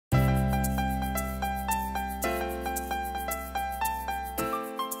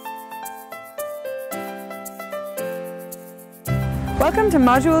Welcome to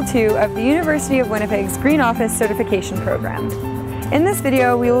Module 2 of the University of Winnipeg's Green Office Certification Program. In this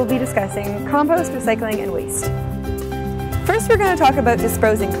video, we will be discussing compost, recycling, and waste. First, we're going to talk about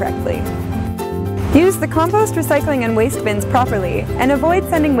disposing correctly. Use the compost, recycling, and waste bins properly, and avoid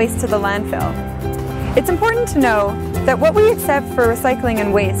sending waste to the landfill. It's important to know that what we accept for recycling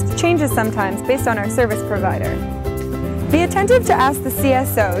and waste changes sometimes based on our service provider. Be attentive to ask the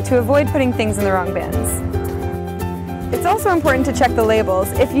CSO to avoid putting things in the wrong bins. It's also important to check the labels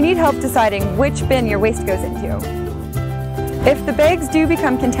if you need help deciding which bin your waste goes into. If the bags do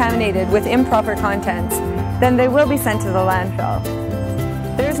become contaminated with improper contents, then they will be sent to the landfill.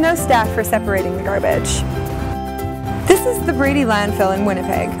 There is no staff for separating the garbage. This is the Brady landfill in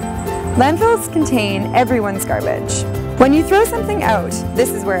Winnipeg. Landfills contain everyone's garbage. When you throw something out,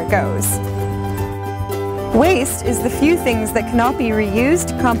 this is where it goes. Waste is the few things that cannot be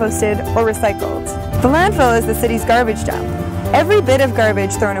reused, composted, or recycled. The landfill is the city's garbage dump. Every bit of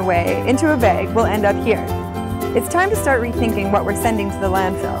garbage thrown away into a bag will end up here. It's time to start rethinking what we're sending to the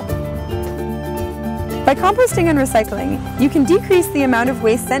landfill. By composting and recycling, you can decrease the amount of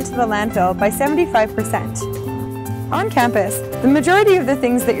waste sent to the landfill by 75%. On campus, the majority of the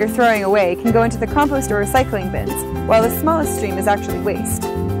things that you're throwing away can go into the compost or recycling bins, while the smallest stream is actually waste.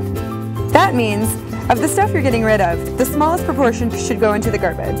 That means, of the stuff you're getting rid of, the smallest proportion should go into the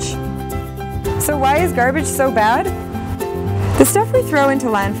garbage. So why is garbage so bad? The stuff we throw into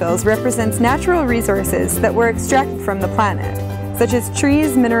landfills represents natural resources that were extracted from the planet, such as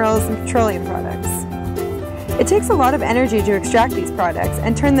trees, minerals, and petroleum products. It takes a lot of energy to extract these products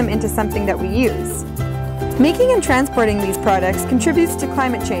and turn them into something that we use. Making and transporting these products contributes to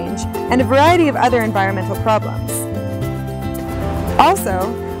climate change and a variety of other environmental problems.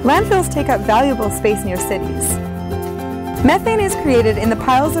 Also, landfills take up valuable space near cities. Methane is created in the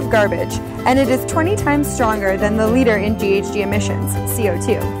piles of garbage, and it is 20 times stronger than the leader in GHG emissions,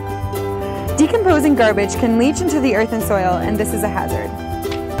 CO2. Decomposing garbage can leach into the earth and soil, and this is a hazard.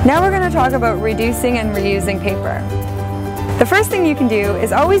 Now we're going to talk about reducing and reusing paper. The first thing you can do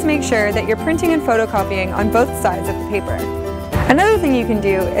is always make sure that you're printing and photocopying on both sides of the paper. Another thing you can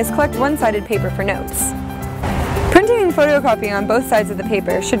do is collect one-sided paper for notes. Printing and photocopying on both sides of the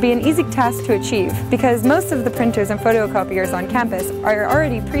paper should be an easy task to achieve because most of the printers and photocopiers on campus are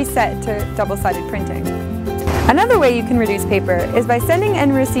already preset to double-sided printing. Another way you can reduce paper is by sending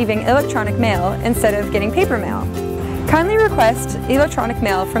and receiving electronic mail instead of getting paper mail. Kindly request electronic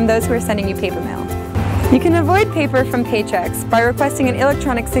mail from those who are sending you paper mail. You can avoid paper from paychecks by requesting an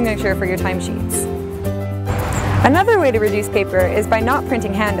electronic signature for your timesheets. Another way to reduce paper is by not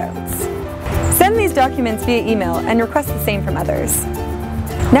printing handouts. Send these documents via email and request the same from others.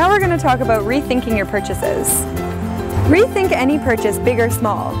 Now we're going to talk about rethinking your purchases. Rethink any purchase, big or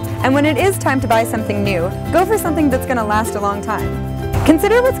small, and when it is time to buy something new, go for something that's going to last a long time.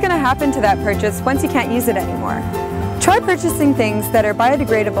 Consider what's going to happen to that purchase once you can't use it anymore. Try purchasing things that are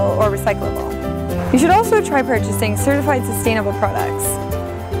biodegradable or recyclable. You should also try purchasing certified sustainable products.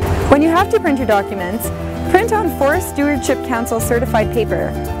 When you have to print your documents, print on Forest Stewardship Council certified paper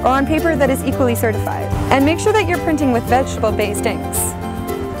or on paper that is equally certified. And make sure that you're printing with vegetable-based inks.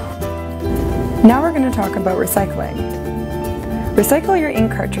 Now we're going to talk about recycling. Recycle your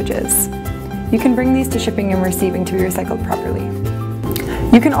ink cartridges. You can bring these to shipping and receiving to be recycled properly.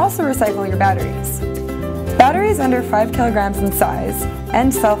 You can also recycle your batteries. Batteries under 5 kilograms in size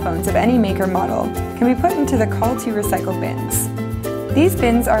and cell phones of any make or model can be put into the Call to Recycle bins. These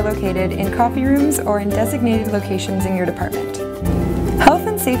bins are located in coffee rooms or in designated locations in your department. Health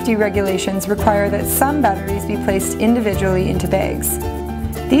and safety regulations require that some batteries be placed individually into bags.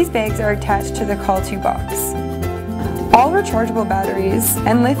 These bags are attached to the Call to box. All rechargeable batteries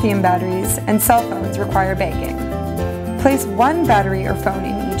and lithium batteries and cell phones require bagging. Place one battery or phone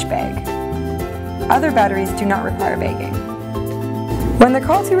in each bag. Other batteries do not require bagging. When the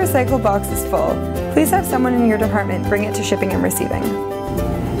Call to Recycle box is full, please have someone in your department bring it to shipping and receiving.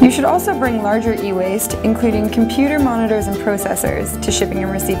 You should also bring larger e-waste, including computer monitors and processors, to shipping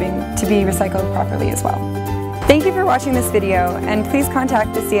and receiving to be recycled properly as well. Thank you for watching this video, and please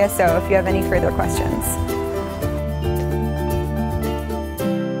contact the CSO if you have any further questions.